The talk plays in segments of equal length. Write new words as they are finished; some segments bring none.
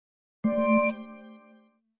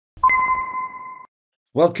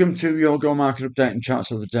Welcome to your Go Market Update and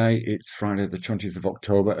Charts of the Day. It's Friday, the 20th of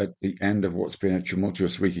October, at the end of what's been a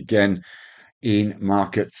tumultuous week again in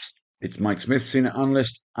markets. It's Mike Smith, Senior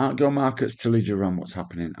Analyst at Go Markets, to lead you around what's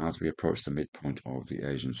happening as we approach the midpoint of the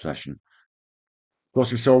Asian session. Of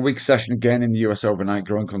course, we saw a weak session again in the US overnight,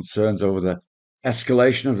 growing concerns over the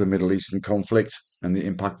escalation of the Middle Eastern conflict and the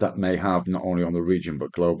impact that may have not only on the region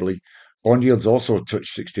but globally. Bond yields also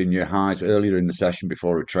touched 16-year highs earlier in the session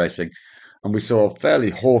before retracing, and we saw a fairly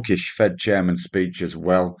hawkish Fed Chairman speech as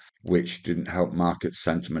well, which didn't help market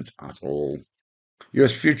sentiment at all.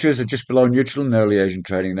 US futures are just below neutral in early Asian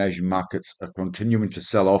trading, and Asian markets are continuing to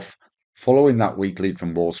sell off following that weak lead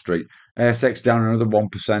from Wall Street. ASX down another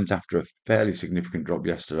 1% after a fairly significant drop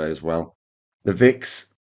yesterday as well. The VIX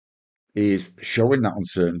is showing that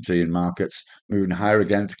uncertainty in markets, moving higher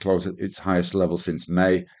again to close at its highest level since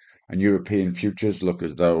May. And European futures look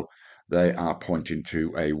as though they are pointing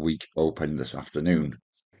to a weak open this afternoon.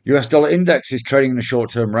 US dollar index is trading in a short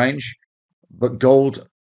term range, but gold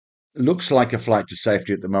looks like a flight to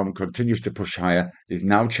safety at the moment, continues to push higher, is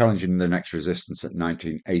now challenging the next resistance at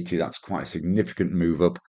 1980. That's quite a significant move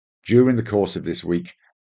up during the course of this week.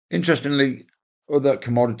 Interestingly, other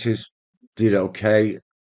commodities did okay.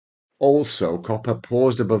 Also, copper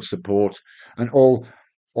paused above support, and all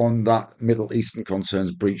on that Middle Eastern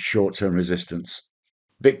concerns breached short term resistance.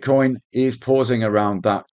 Bitcoin is pausing around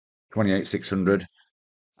that 28,600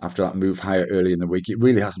 after that move higher early in the week. It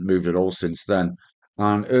really hasn't moved at all since then.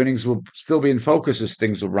 And earnings will still be in focus as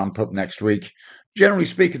things will ramp up next week. Generally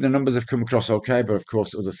speaking, the numbers have come across okay, but of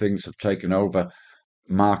course, other things have taken over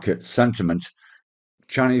market sentiment.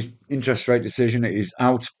 Chinese interest rate decision is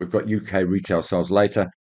out. We've got UK retail sales later.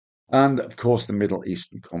 And of course, the Middle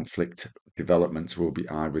Eastern conflict developments will be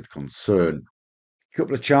eyed with concern. A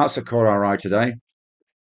couple of charts that caught our eye today.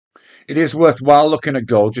 It is worthwhile looking at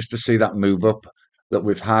gold just to see that move up that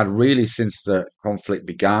we've had really since the conflict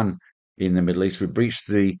began in the Middle East. We breached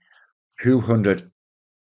the 200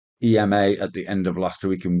 EMA at the end of last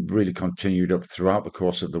week and really continued up throughout the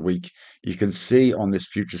course of the week. You can see on this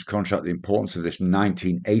futures contract the importance of this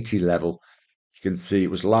 1980 level. You can see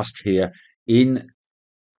it was last here in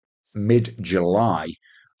mid-July,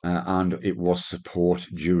 and it was support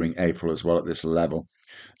during April as well at this level.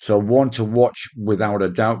 So one to watch without a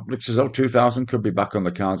doubt. Looks as though 2000 could be back on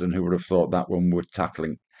the cards, and who would have thought that when we're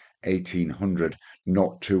tackling 1800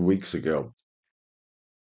 not 2 weeks ago.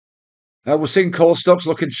 We're seeing coal stocks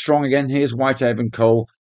looking strong again. Here's Whitehaven Coal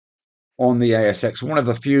on the ASX, one of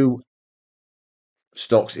the few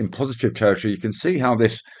stocks in positive territory. You can see how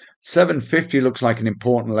this 750 looks like an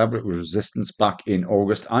important level of resistance back in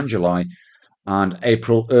August and July and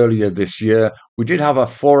April earlier this year. We did have a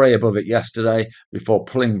foray above it yesterday before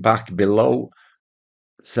pulling back below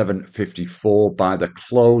 754 by the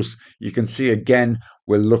close. You can see again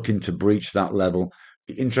we're looking to breach that level.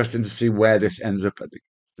 Be interesting to see where this ends up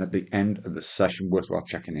at the end of the session. Worthwhile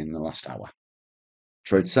checking in the last hour.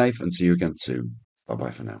 Trade safe and see you again soon. Bye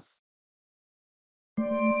bye for now.